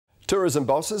Tourism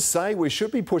bosses say we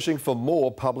should be pushing for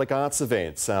more public arts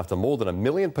events after more than 1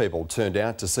 million people turned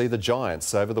out to see the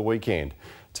Giants over the weekend.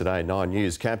 Today, 9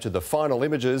 News captured the final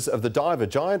images of the diver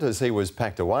giant as he was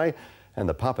packed away and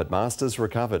the puppet masters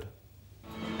recovered.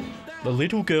 The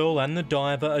little girl and the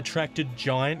diver attracted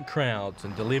giant crowds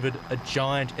and delivered a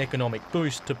giant economic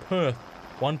boost to Perth.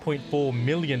 1.4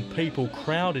 million people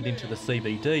crowded into the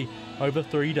CBD over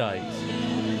 3 days.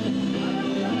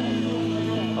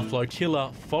 A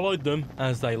flotilla followed them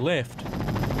as they left.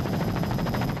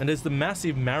 And as the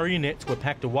massive marionettes were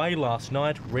packed away last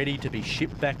night, ready to be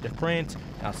shipped back to France,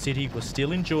 our city was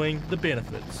still enjoying the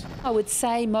benefits. I would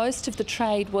say most of the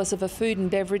trade was of a food and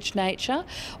beverage nature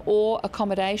or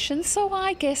accommodation, so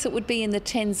I guess it would be in the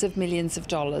tens of millions of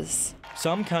dollars.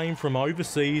 Some came from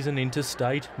overseas and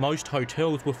interstate. Most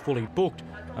hotels were fully booked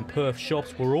and Perth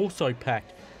shops were also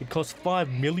packed. It cost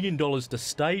 $5 million to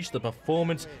stage the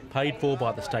performance, paid for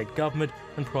by the state government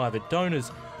and private donors.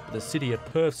 But the City of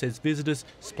Perth says visitors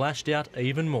splashed out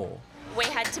even more. We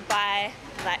had to buy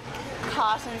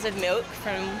cartons of milk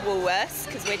from Woolworths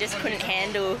because we just couldn't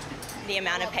handle the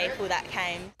amount of people that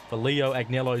came. For Leo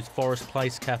Agnello's Forest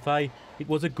Place Cafe, it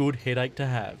was a good headache to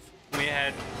have. We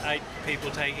had 8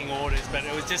 people taking orders, but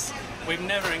it was just, we've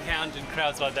never encountered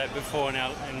crowds like that before in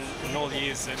all the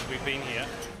years that we've been here.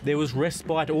 There was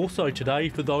respite also today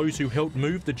for those who helped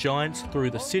move the Giants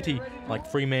through the city, like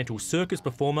Fremantle circus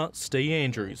performer Steve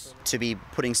Andrews. To be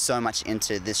putting so much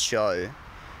into this show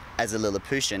as a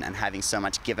Lilliputian and having so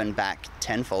much given back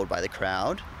tenfold by the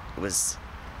crowd was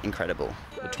incredible.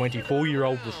 The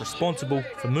 24-year-old was responsible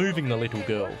for moving the little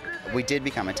girl. We did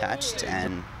become attached,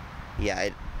 and yeah,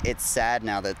 it's sad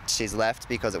now that she's left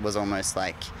because it was almost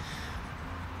like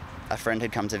a friend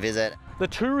had come to visit. The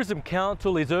Tourism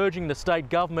Council is urging the state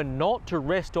government not to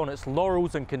rest on its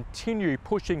laurels and continue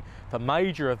pushing for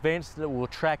major events that will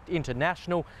attract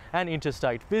international and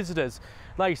interstate visitors.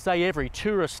 They say every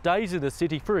tourist stays in the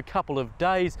city for a couple of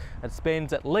days and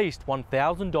spends at least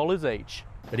 $1,000 each.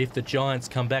 But if the Giants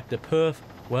come back to Perth,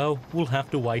 well, we'll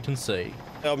have to wait and see.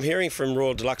 I'm hearing from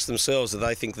Royal Deluxe themselves that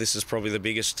they think this is probably the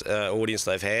biggest audience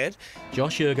they've had.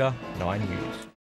 Josh Yerger, 9 News.